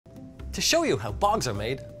To show you how bogs are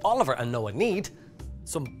made, Oliver and Noah need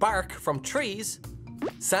some bark from trees,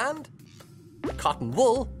 sand, cotton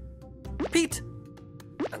wool, peat,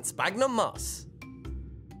 and sphagnum moss.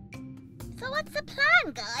 So what's the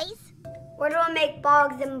plan, guys? We're gonna make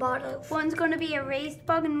bogs in bottles. One's gonna be a raised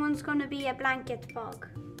bog and one's gonna be a blanket bog.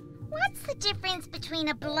 What's the difference between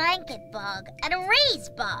a blanket bog and a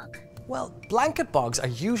raised bog? Well, blanket bogs are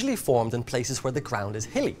usually formed in places where the ground is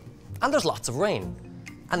hilly and there's lots of rain.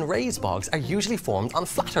 And raised bogs are usually formed on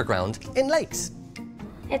flatter ground in lakes.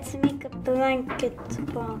 Let's make a blanket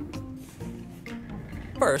bog.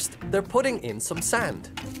 First, they're putting in some sand.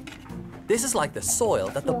 This is like the soil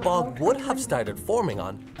that the bog would have started forming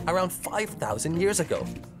on around 5,000 years ago.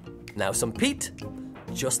 Now some peat,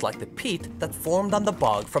 just like the peat that formed on the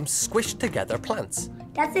bog from squished together plants.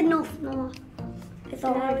 That's enough, Noah.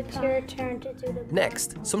 Now it's your turn to do the bog.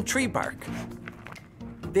 Next, some tree bark.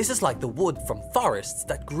 This is like the wood from forests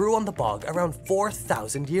that grew on the bog around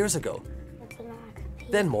 4,000 years ago.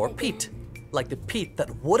 Then more peat, like the peat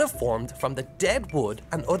that would have formed from the dead wood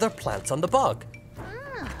and other plants on the bog.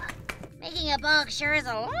 Making a bog sure is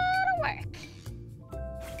a lot of work.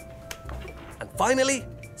 And finally,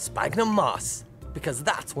 sphagnum moss, because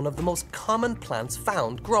that's one of the most common plants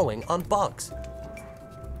found growing on bogs.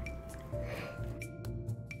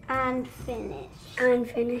 And finished. I'm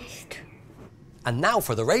finished. And now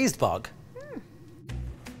for the raised bog.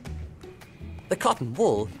 The cotton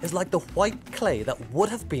wool is like the white clay that would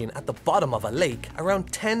have been at the bottom of a lake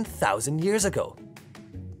around 10,000 years ago.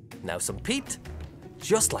 Now some peat,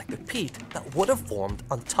 just like the peat that would have formed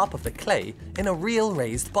on top of the clay in a real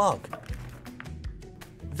raised bog.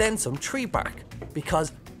 Then some tree bark,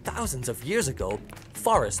 because thousands of years ago,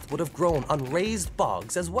 forests would have grown on raised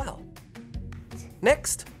bogs as well.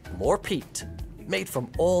 Next, more peat, made from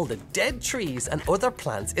all the dead trees and other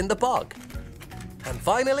plants in the bog. And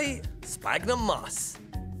finally, sphagnum moss.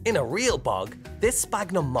 In a real bog, this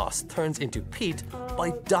sphagnum moss turns into peat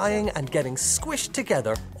by dying and getting squished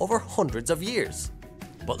together over hundreds of years.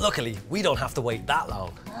 But luckily, we don't have to wait that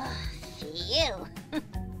long. Phew.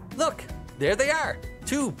 Look, there they are,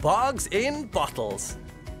 2 bogs in bottles.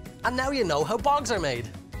 And now you know how bogs are made.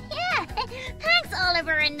 Yeah, thanks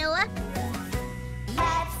Oliver and Noah.